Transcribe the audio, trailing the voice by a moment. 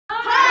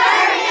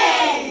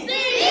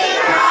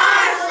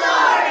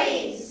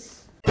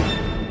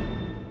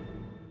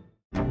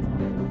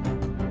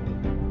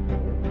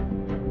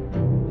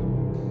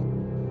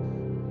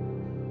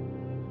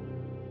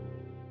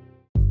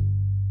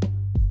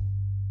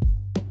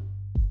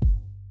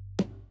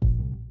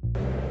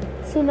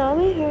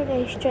Tsunami heard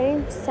a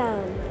strange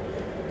sound,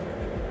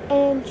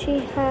 and she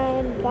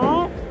had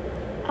got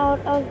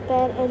out of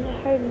bed and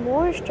heard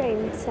more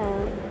strange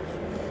sounds,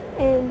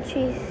 and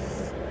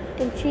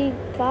she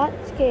got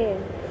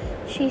scared.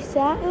 She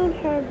sat on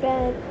her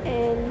bed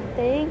and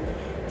thanked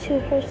to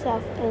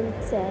herself and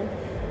said,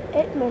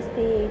 "It must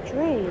be a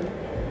dream."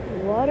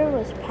 Water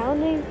was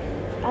pounding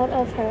out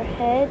of her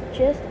head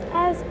just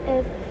as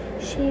if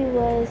she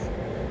was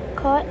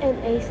caught in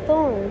a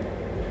storm.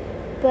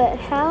 But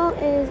how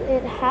is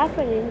it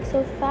happening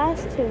so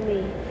fast to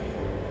me?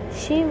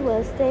 She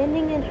was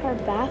standing in her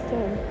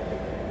bathroom.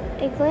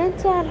 A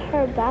glance at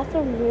her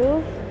bathroom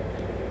roof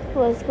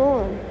was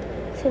gone.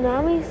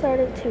 Tsunami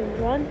started to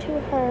run to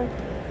her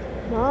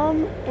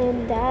mom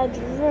and dad's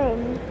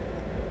room,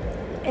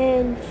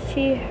 and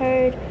she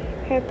heard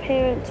her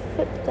parents'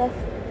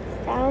 footsteps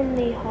down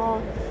the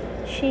hall.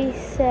 She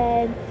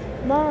said,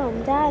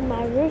 "Mom, Dad,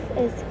 my roof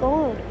is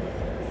gone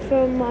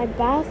from my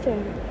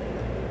bathroom."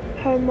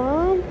 Her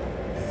mom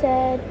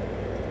said,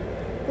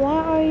 "Why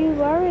are you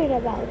worried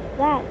about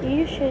that?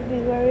 You should be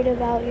worried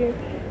about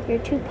your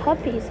two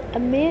puppies."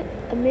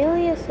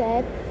 Amelia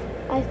said,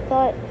 "I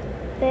thought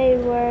they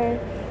were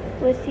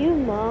with you,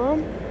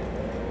 Mom."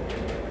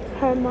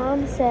 Her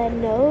mom said,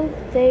 "No,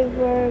 they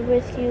were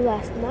with you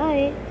last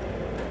night."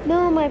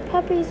 "No, my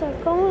puppies are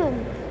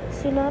gone."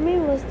 Tsunami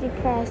was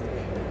depressed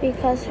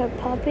because her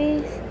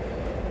puppies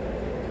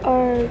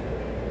are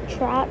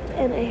trapped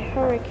in a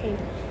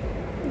hurricane.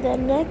 The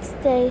next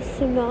day,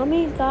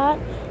 Tsunami got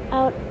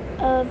out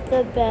of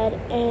the bed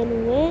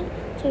and went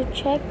to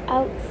check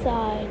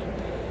outside,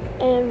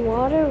 and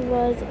water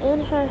was in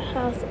her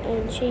house,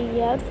 and she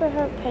yelled for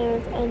her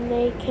parents, and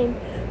they came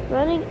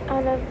running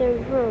out of their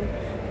room.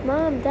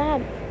 "Mom,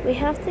 Dad, we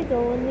have to go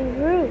on the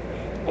roof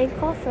and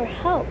call for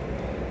help."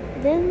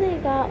 Then they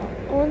got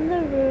on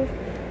the roof.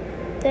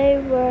 They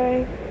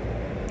were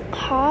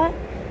hot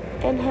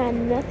and had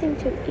nothing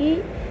to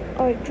eat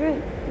or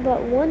drink,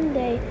 but one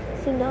day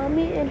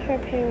Tsunami and her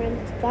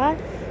parents got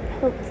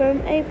help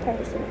from a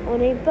person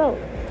on a boat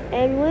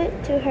and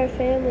went to her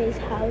family's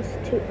house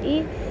to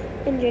eat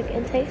and drink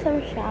and take some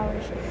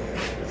showers.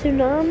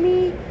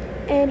 Tsunami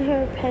and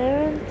her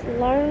parents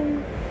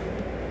learned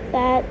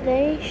that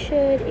they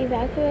should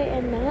evacuate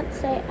and not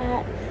stay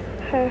at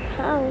her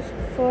house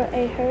for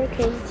a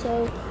hurricane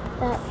so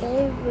that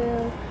they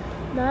will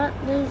not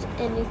lose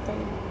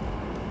anything.